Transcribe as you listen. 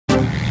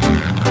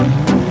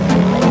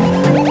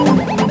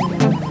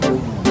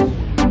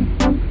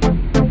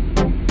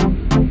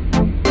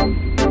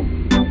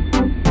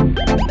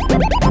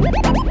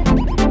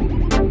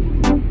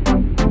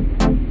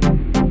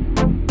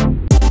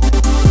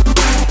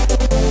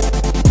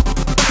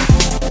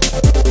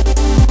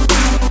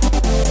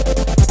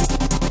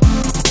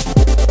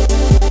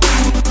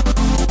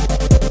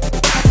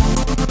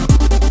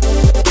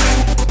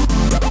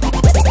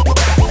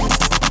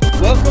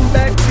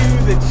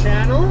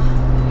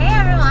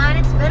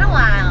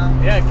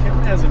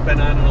hasn't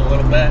been on in a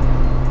little bit.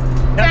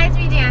 Besides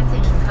me dancing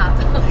in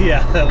Cabo.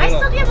 Yeah, I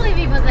still can't believe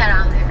you put that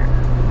on there.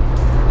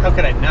 How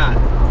could I not?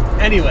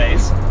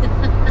 Anyways,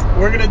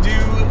 we're gonna do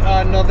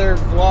another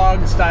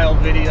vlog style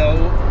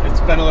video. It's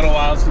been a little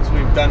while since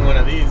we've done one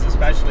of these,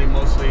 especially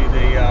mostly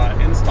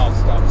the install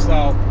stuff.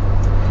 So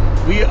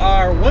we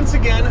are once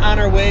again on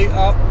our way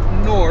up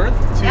north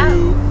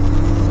to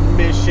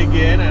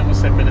Michigan. I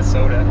almost said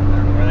Minnesota. I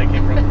don't know where that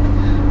came from.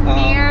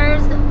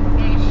 Mears,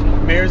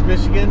 Michigan. Mears,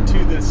 Michigan,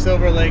 to the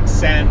Silver Lake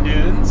Sand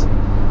Dunes.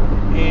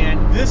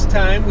 And this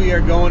time we are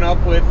going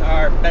up with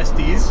our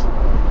besties,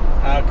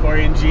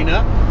 Corey and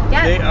Gina.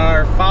 Yeah. They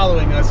are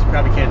following us. You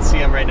probably can't see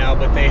them right now,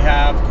 but they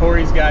have,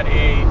 Corey's got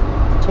a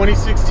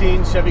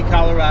 2016 Chevy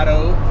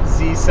Colorado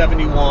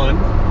Z71.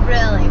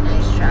 Really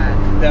nice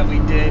truck. That we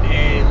did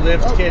a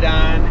lift kit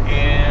on,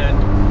 and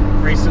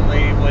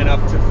recently went up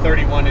to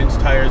 31-inch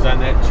tires on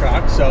that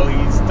truck. So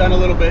he's done a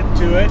little bit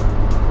to it,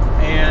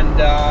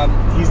 and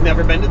he's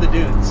never been to the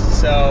dunes.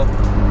 So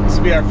this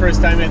will be our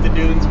first time at the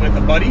dunes with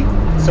a buddy.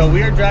 So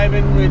we are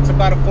driving, it's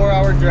about a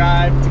 4-hour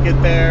drive to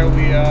get there.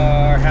 We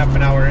are half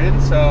an hour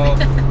in, so.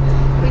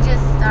 We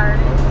just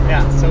started.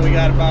 Yeah, so we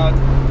got about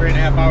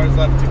 3.5 hours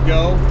left to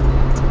go.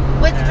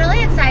 What's really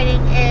exciting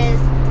is,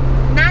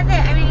 not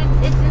that, I mean,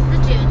 it's just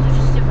the dunes,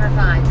 which is super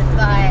fun,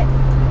 but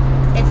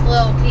it's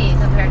low key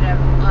compared to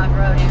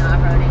off-roading.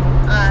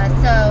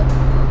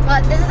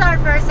 But this is our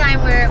first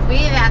time where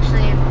we've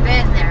actually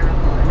been there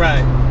before.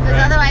 Right.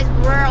 Because otherwise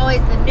we're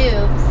always the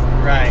noobs.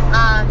 Right.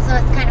 So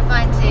it's kind of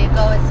fun to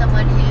go with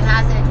someone who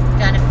hasn't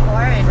done it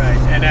before. And, right,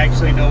 and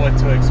actually know what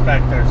to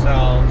expect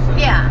ourselves.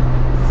 Yeah.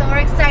 So we're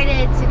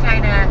excited to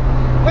kind of,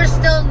 we're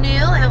still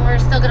new and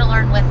we're still going to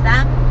learn with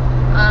them.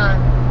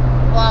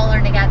 We'll all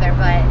learn together,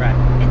 but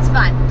it's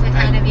fun to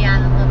kind of be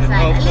on the flip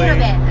side. A little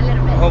bit.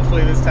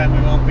 Hopefully this time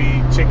we won't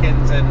be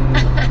chickens and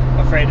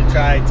afraid to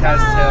try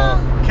test hill.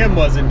 Kim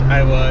wasn't,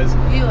 I was.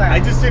 You were. I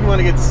just didn't want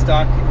to get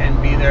stuck and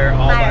be there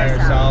all by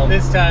ourselves.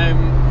 This time,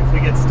 if we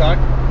get stuck,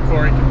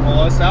 Corey can pull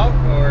us out,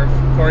 or if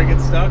Corey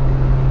gets stuck,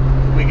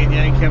 we can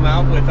yank him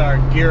out with our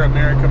Gear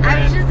America brand.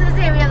 I was just going to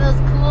say, we have those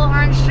cool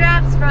orange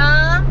straps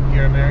from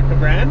Gear America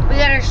brand. We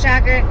got our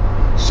Shocker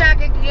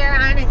gear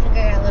on. I think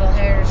I got a little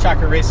hair.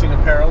 Shocker Racing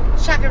apparel.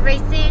 Shocker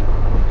Racing.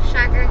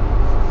 Shocker.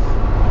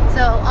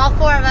 So all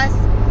 4 of us,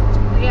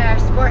 we are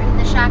sporting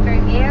the Shocker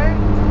gear.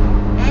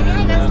 And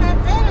I guess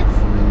that's it. It's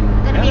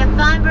going to be a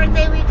fun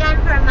birthday weekend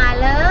for my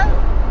love.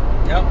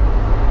 Yep.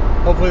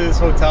 Hopefully this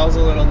hotel's a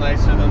little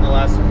nicer than the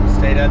last one we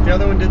stayed at. The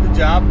other one did the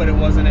job, but it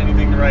wasn't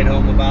anything to write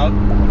home about.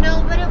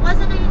 No, but it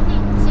wasn't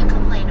anything to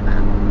complain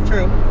about.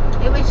 True.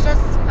 It was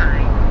just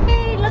fine.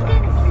 Hey,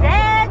 looking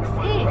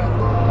sexy.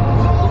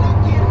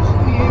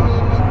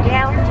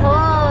 Yeah, we're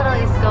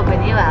totally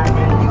scoping you out,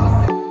 dude.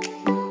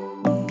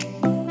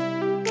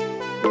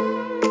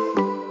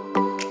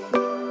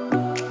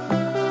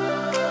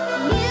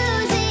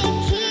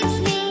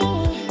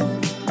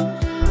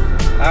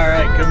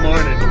 Alright, good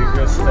morning. We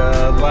just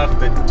left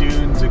the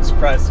Dunes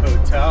Express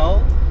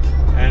Hotel,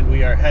 and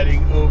we are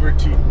heading over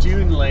to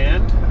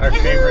Duneland, our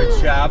favorite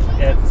shop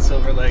at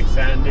Silver Lake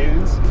Sand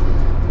Dunes.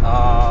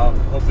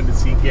 Hoping to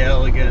see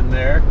Gail again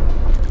there.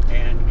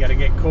 And gotta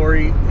get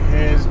Corey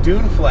his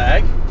dune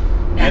flag.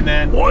 And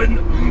then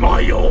 1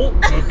 mile.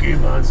 Cookie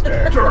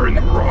Monster. Turn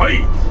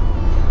right.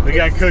 We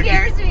got Cookie.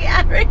 Scares me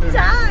every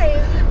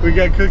time. We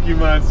got Cookie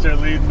Monster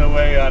leading the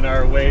way on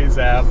our Waze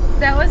app.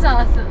 That was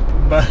awesome.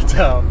 But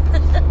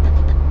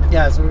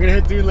yeah, so we're gonna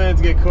hit Duneland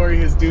to get Corey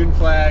his dune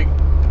flag,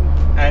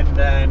 and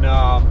then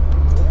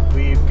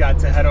we've got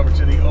to head over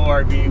to the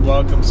ORV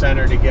Welcome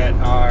Center to get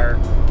our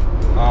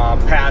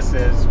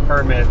passes,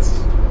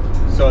 permits,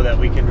 so that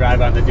we can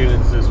drive on the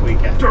dunes this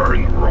weekend.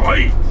 Turn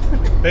right.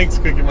 Thanks,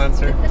 Cookie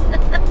Monster.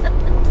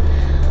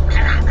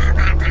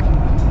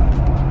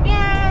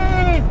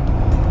 Yay!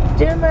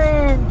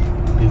 Duneland.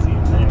 Busy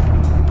in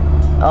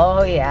there.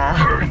 Oh yeah.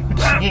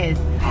 Jeez.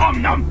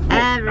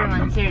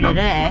 Everyone's here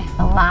today.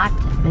 A lot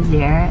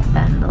busier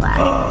than the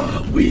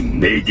last. We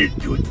made it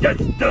to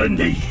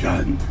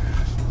destination.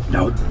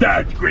 Now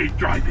that's great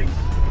driving.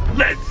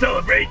 Let's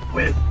celebrate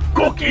with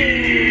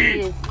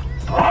cookies.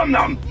 Nom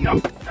nom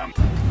nom.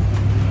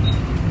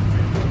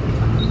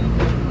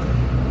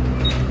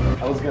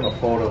 I was gonna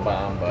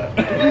photobomb, but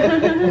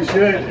you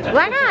should.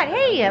 Why not?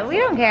 Hey, we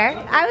don't care.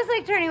 I was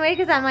like turning away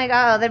because I'm like,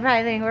 oh, they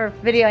probably think we're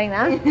videoing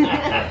them.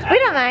 We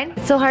don't mind.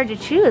 It's so hard to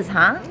choose,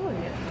 huh?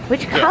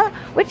 Which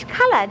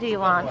color do you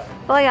want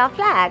for your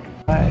flag?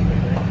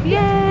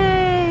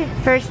 Yay!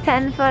 First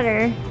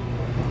 10-footer.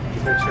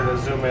 Make sure to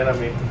zoom in on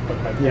me.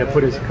 Yeah,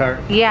 put his card.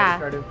 Yeah.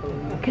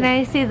 Can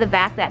I see the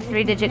back, that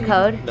 3-digit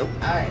code? Nope.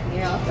 Alright,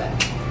 you're all set.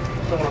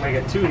 Don't want to make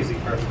it too easy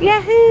for us.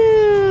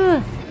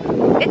 Yahoo!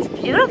 It's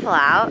beautiful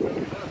out. Yeah,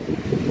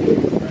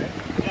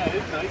 it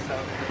is nice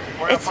out.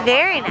 It's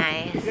very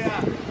nice.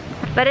 Yeah.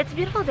 But it's a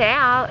beautiful day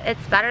out.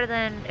 It's better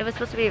than, it was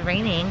supposed to be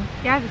raining.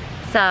 Yeah.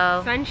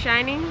 So. Sun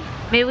shining.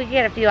 Maybe we can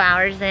get a few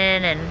hours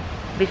in, and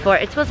before,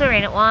 it's supposed to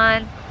rain at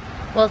 1.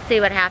 We'll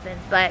see what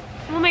happens, but.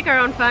 We'll make our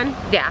own fun.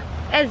 Yeah.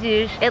 As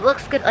usual. It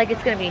looks good, like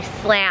it's gonna be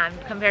slammed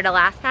compared to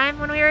last time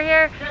when we were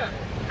here.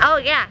 Oh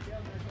yeah.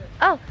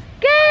 Oh,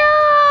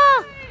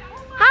 Gail!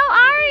 How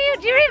are you?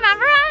 Do you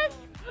remember us?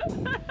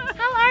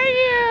 How are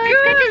you?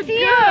 It's good to see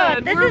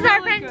you. This is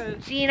our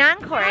friend Gina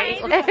and Corey.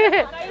 Nice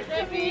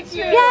to meet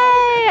you.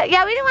 Yay!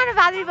 Yeah, we didn't want to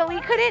bother you, but we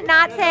couldn't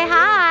not say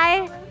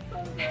hi.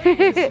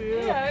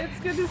 Yeah, it's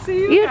good to see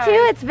you. You guys. too.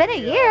 It's been a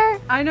year.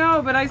 I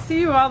know, but I see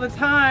you all the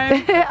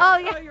time. Oh I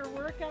yeah. saw your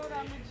workout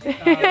on the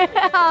gym.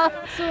 Oh,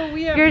 So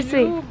we have you're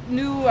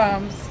new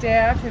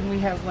staff, and we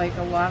have like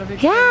a lot of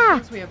Yeah.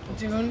 experience. We have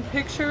Dune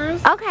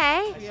pictures.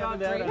 Okay. We have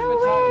a great No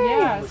way.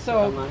 Yeah,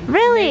 so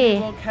Really? maybe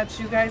we'll catch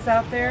you guys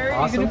out there.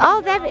 Awesome. You gonna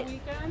Oh, be that'd there all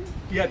be-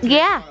 weekend?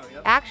 Yeah,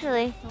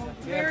 actually.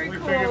 Very we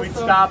cool. figured we'd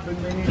So- stop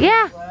and bring you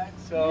Yeah. the flag,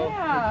 so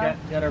Yeah.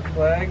 we get our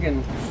flag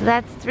and So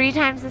that's 3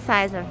 times the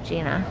size of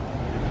Gina.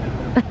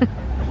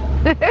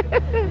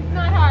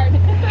 Not hard.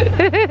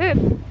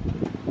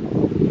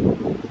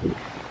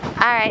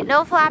 All right,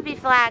 no floppy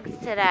flags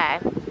today.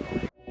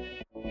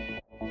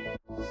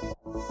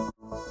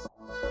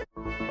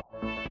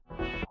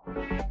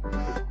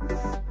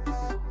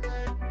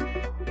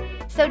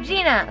 So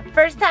Gina,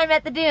 first time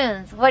at the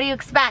dunes. What do you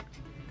expect?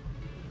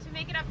 To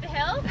make it up the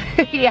hill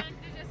and Yeah. to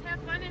just have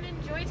fun and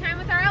enjoy time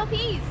with our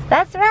LPs.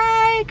 That's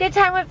right, good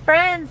time with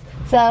friends.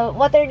 So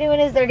what they're doing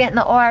is they're getting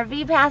the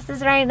ORV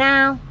passes right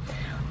now.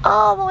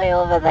 All the way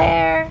over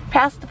there,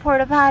 past the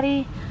porta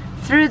potty,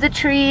 through the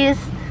trees,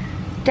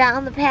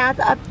 down the path,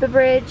 up the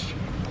bridge.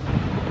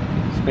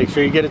 just make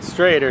sure you get it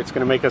straight or it's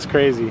gonna make us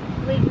crazy.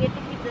 We have to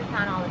keep this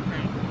on all the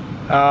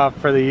time.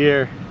 For the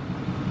year.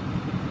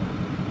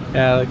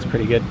 Yeah, it looks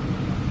pretty good.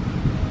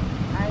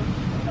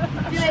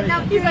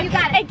 He's like,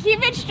 and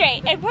keep it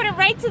straight and put it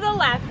right to the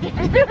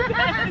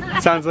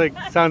left. Sounds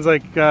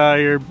like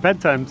your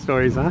bedtime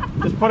stories, huh?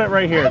 Just put it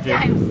right here,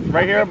 dude.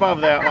 Right here above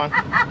that one.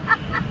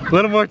 A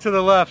little more to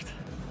the left.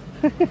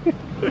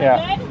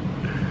 Yeah.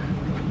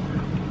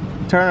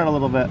 Turn it a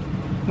little bit.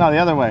 No, the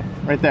other way.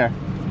 Right there.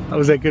 Oh,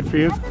 was that good for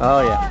you?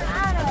 Oh yeah.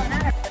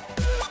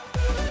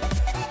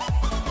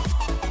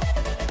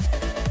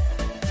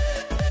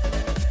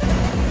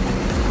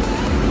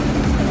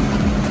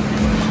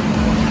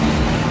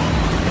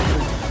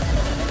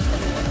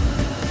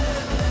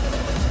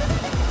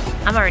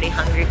 I'm already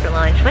hungry for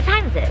lunch. What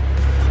time is it?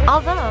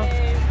 Although,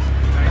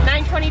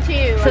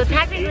 9:22. so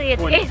technically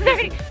it's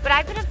 8:30, but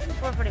I've been up since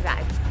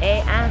 4:45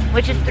 a.m.,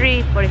 which is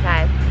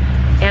 3:45.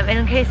 And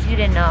in case you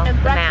didn't know And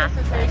the breakfast math.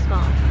 is very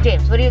small.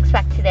 James, what do you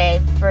expect today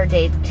for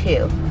day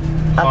 2?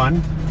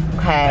 Fun. I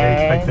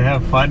Okay. expect to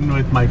have fun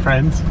with my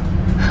friends.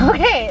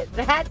 Okay,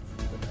 that's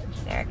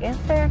a generic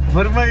answer.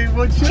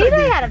 What should Gina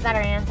I do? had a better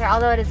answer,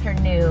 although it is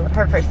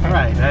her first time.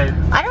 Right.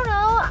 I don't know.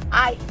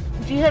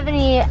 Do you have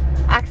any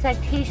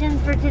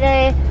expectations for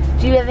today?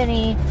 Do you have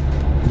any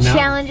No.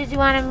 challenges you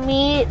want to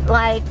meet?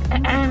 Like,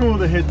 Cool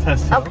to hit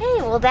test hill.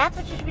 okay, well that's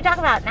what you should be talking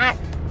about, not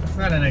It's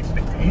not an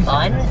expectation.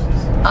 fun. It's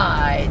just-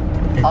 I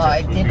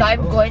just think really I'm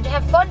cool. going to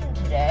have fun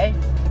today.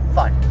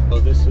 Fun. So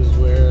this is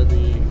where it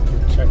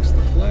checks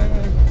the flag.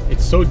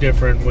 It's so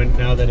different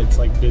now that it's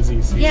like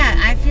busy season. Yeah,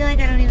 I feel like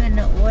I don't even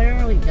know. Where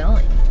are we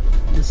going?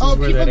 This is Oh,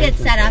 where people that get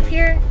entrance set up is.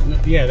 here?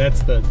 Yeah,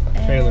 that's the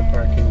trailer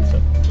parking and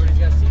stuff. Everybody's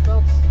got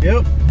seatbelts?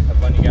 Yep. Have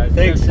fun, you guys.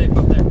 Thanks. Stay safe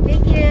up there.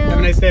 Thank you. Have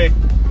a nice day.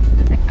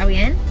 Are we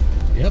in?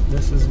 Yep,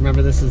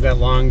 remember this is that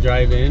long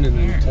drive in and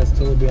then Yeah. test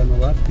hill will be on the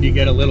left. You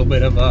get a little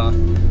bit of a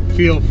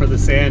feel for the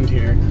sand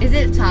here. Is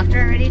it softer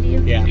already to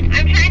you? Yeah. I'm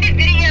trying to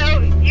video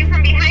you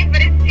from behind,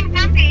 but it's too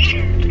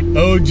bumpy.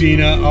 Oh,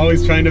 Gina,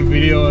 always trying to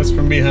video us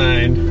from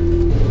behind.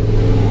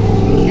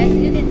 As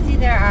you can see,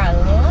 there are a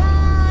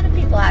lot of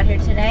people out here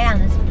today on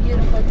this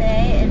beautiful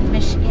day in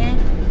Michigan.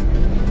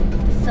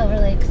 The Silver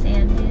Lake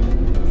sand dunes.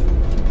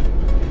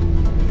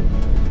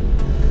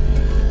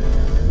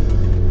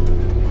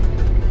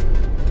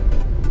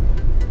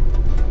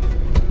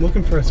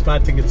 Looking for a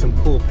spot to get some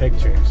cool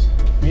pictures.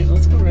 Yeah,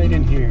 let's go right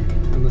in here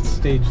and let's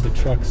stage the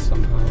trucks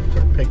somehow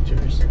for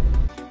pictures.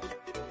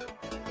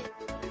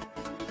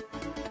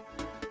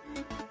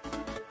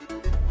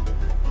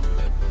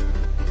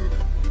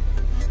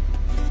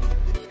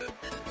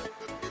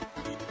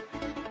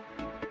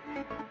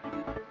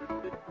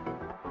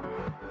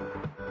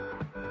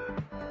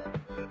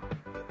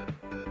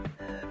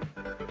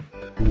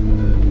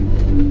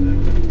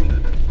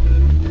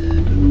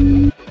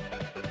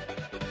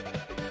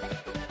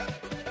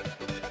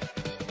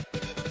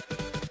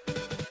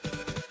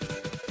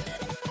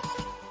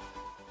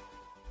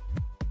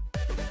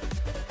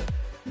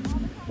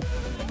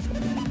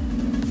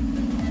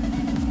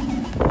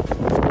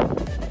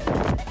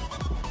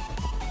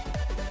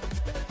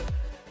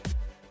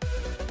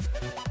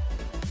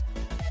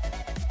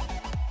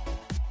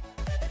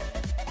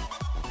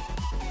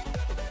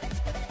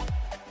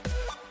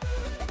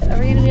 Are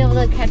we gonna be able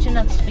to catch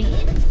enough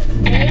speed?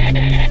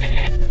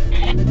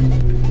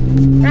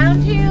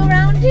 Round two,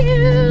 round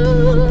two.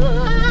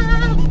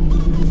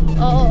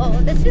 Oh,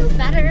 this feels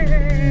better.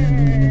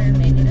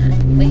 Maybe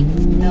not. Wait,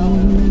 no.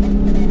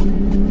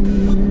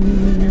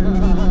 No.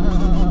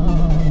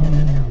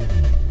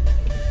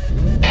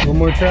 One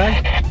more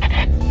try.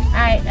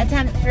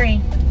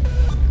 3.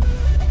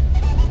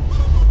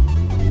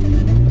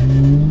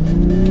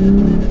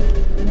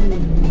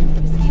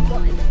 Just keep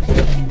going.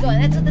 Keep going.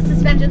 That's what the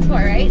suspension's for,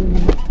 right?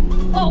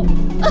 Oh!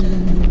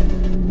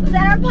 Was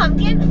that our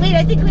pumpkin? Wait,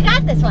 I think we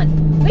got this one.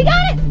 We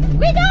got it!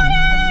 We got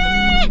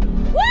it!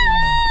 Woo!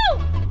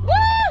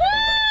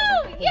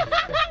 Woohoo! Yes!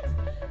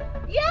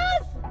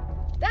 Yes!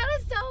 That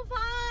was so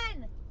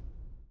fun!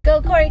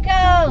 Go, Corey,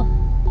 go!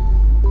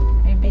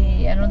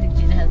 Maybe, I don't think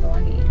Gina has the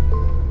lucky.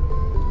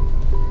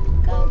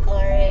 Go,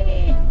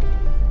 Corey!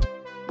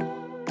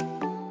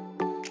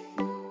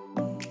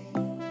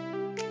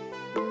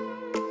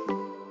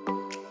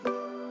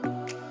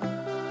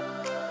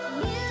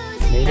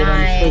 Made it on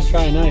the first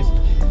try, nice.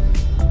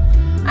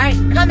 Alright,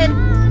 coming.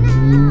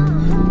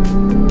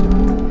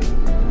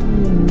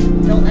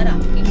 Don't let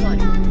up. Keep going.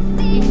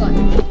 Keep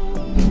going.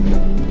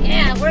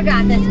 Yeah, we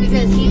got this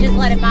because he just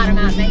let it bottom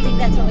out, and I think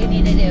that's what we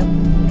need to do.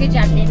 Good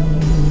job, kid.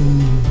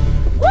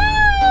 Woo!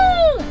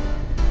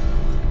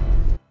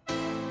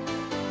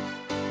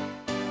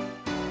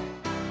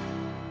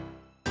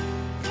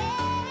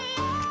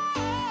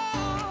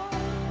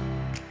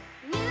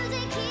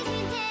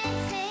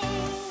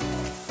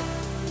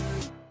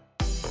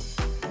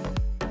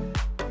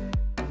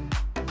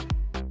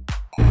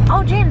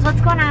 Oh, James, what's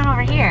going on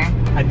over here?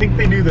 I think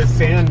they do the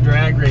sand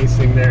drag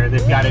racing there.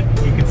 They've got it,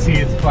 you can see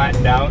it's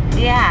flattened out.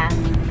 Yeah.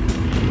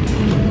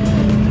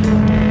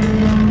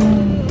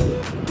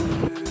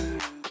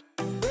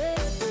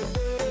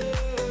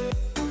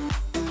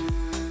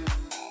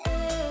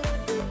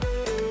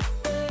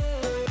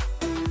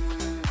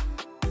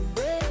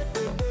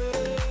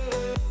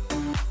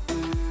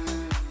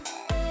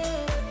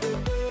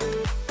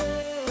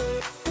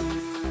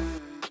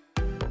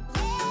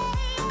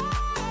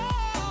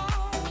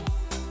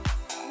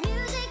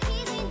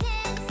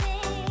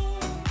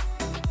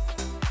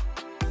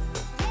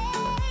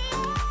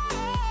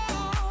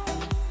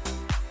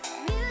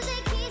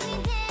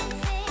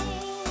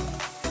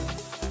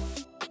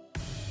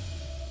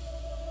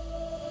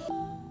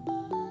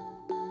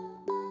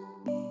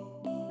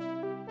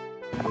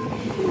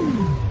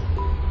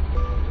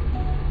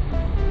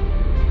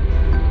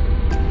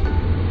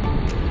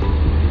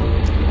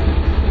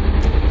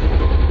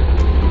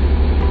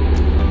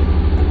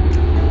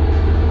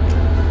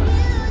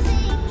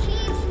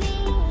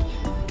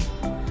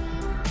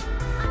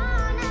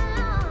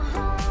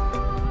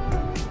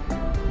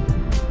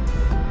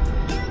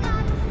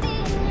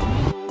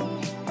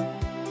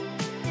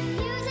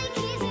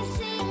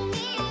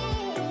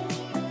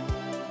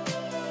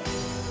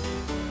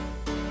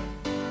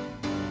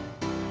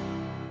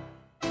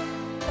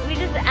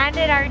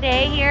 Ended our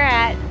day here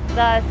at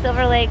the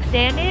Silver Lake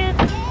Sand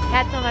Dunes.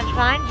 Had so much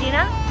fun.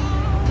 Gina?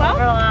 Well,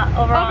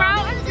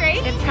 overall it was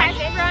great.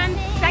 impression? Test run,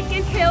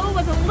 second hill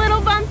was a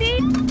little bumpy.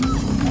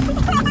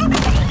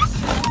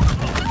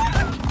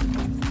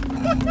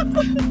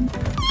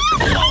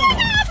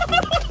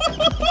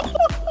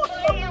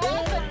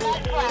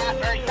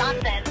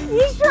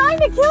 He's trying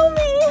to kill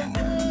me.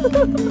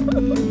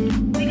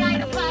 We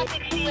got a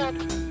plastic shield.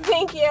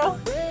 Thank you.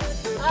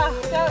 Oh,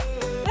 that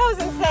was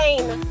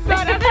insane.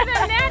 But other than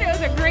that, it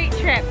was a great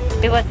trip.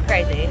 It was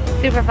crazy.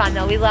 Super fun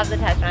though. We love the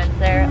test runs.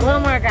 They're a little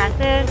more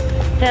aggressive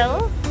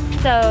hills,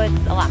 so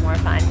it's a lot more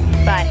fun.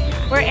 But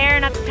we're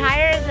airing up the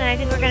tires, and I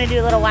think we're gonna do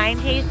a little wine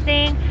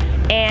tasting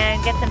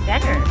and get some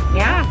dinner.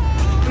 Yeah.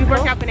 We work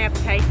Cool. up an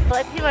appetite.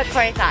 Let's see what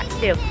Corey thought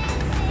too.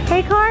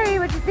 Hey Corey,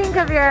 what'd you think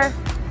of your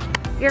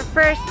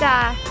first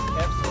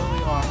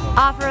Absolutely awesome.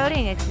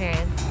 off-roading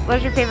experience? What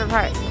was your favorite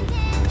part?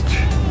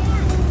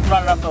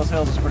 Running up those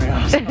hills is pretty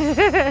awesome.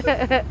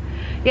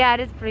 Yeah,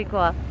 it is pretty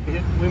cool.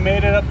 We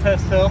made it up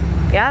Test Hill.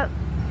 Yep.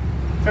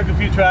 Took a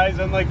few tries,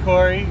 unlike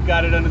Corey.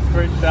 Got it on his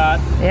first shot.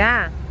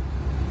 Yeah.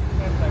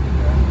 And second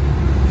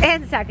try.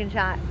 And second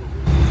shot.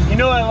 You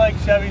know I like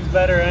Chevys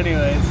better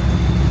anyways.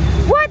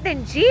 What,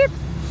 than Jeeps?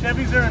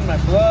 Chevys are in my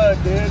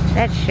blood, dude.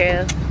 That's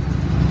true.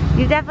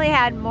 You definitely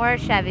had more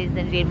Chevys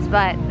than Jeeps,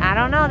 but I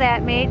don't know,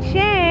 that may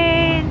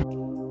change.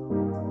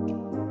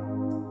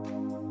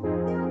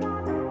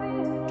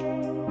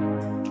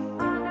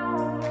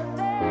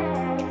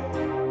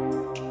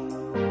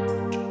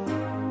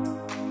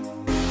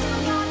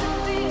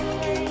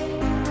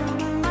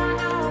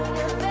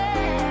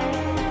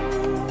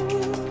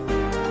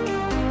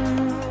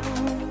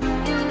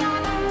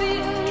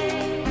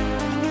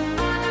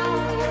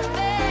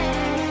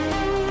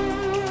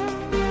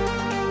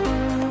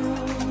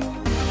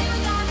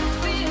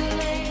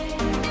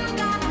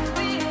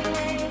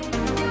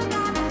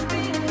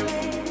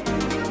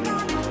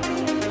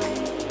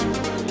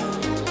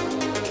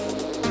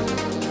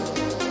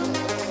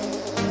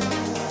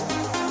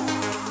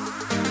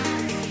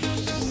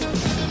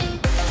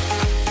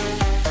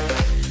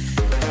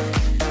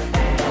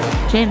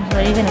 James, what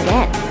are you gonna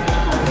get?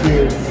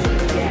 Beer.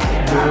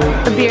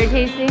 A beer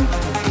tasting?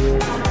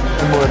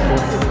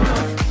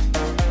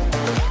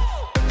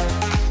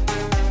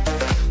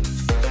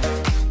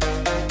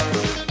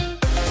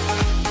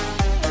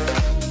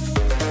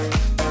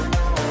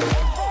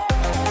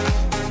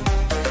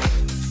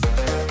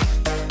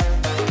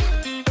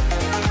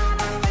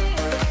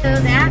 So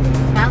that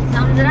about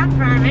sums it up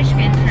for our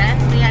Michigan trip.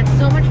 We had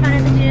so much fun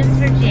at the dunes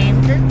for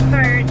James's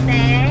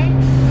birthday.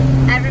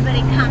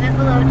 Everybody comment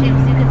below. James,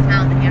 you can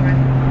smile at the camera.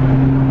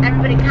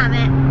 Everybody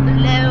comment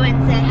below and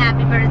say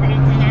happy birthday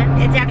to him.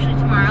 It's actually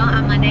tomorrow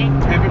on Monday.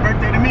 Happy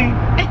birthday to me.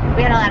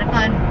 We had a lot of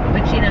fun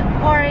with Gina and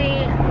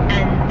Corey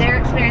and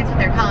their experience with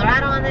their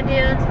Colorado on the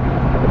dunes.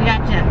 We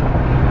got to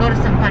go to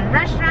some fun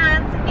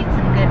restaurants, eat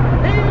some good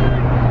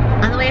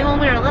food. On the way home,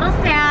 we were a little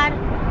sad.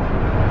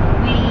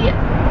 We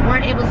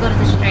weren't able to go to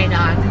the Stray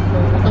Dog.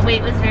 The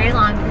wait was very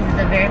long because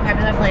it's a very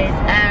popular place.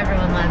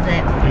 Everyone loves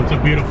it. It's a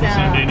beautiful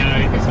Sunday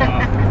night. So.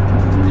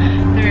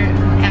 They're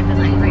acting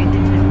like crazy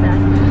with us.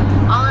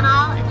 All in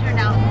all, it turned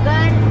out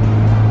good.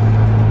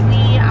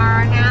 We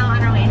are now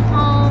on our way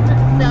home.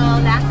 So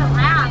that's a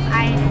wrap.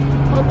 I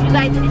hope you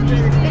guys enjoy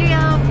this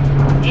video.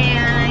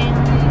 And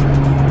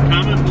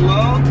comment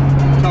below.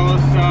 Tell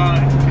us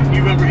if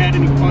you've ever had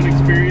any fun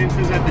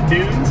experiences at the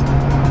dunes.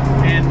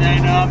 And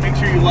then make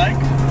sure you like,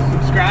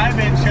 subscribe,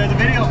 and share the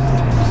video.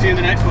 See you in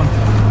the next one.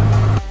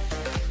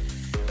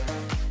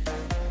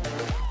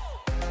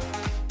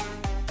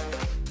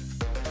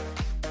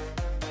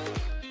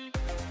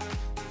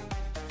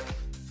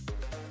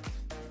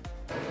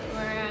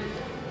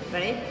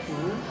 ready?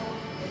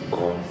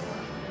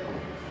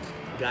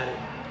 Got it.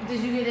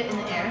 Did you get it in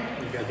the air?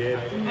 I did.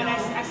 And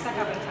I stuck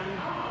up a ton.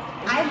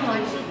 I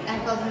launched it. I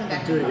felt in the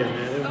back. Do it again,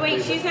 man. Oh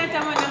wait, she's not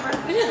done with number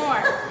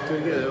 4. Do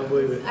it again. I don't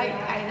believe it.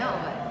 I know,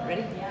 but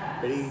ready?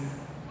 Ready?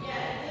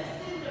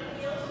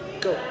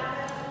 Go.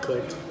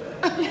 Click.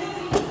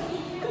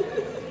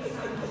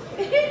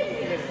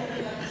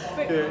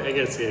 I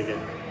gotta see it again.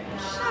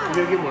 You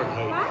gotta get more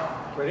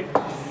height. Ready?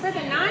 For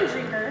the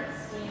non-drinker.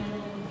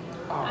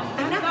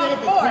 I'm not good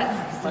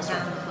at this.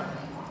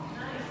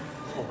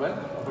 Open.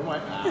 Open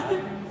wide.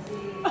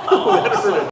 Oh, that's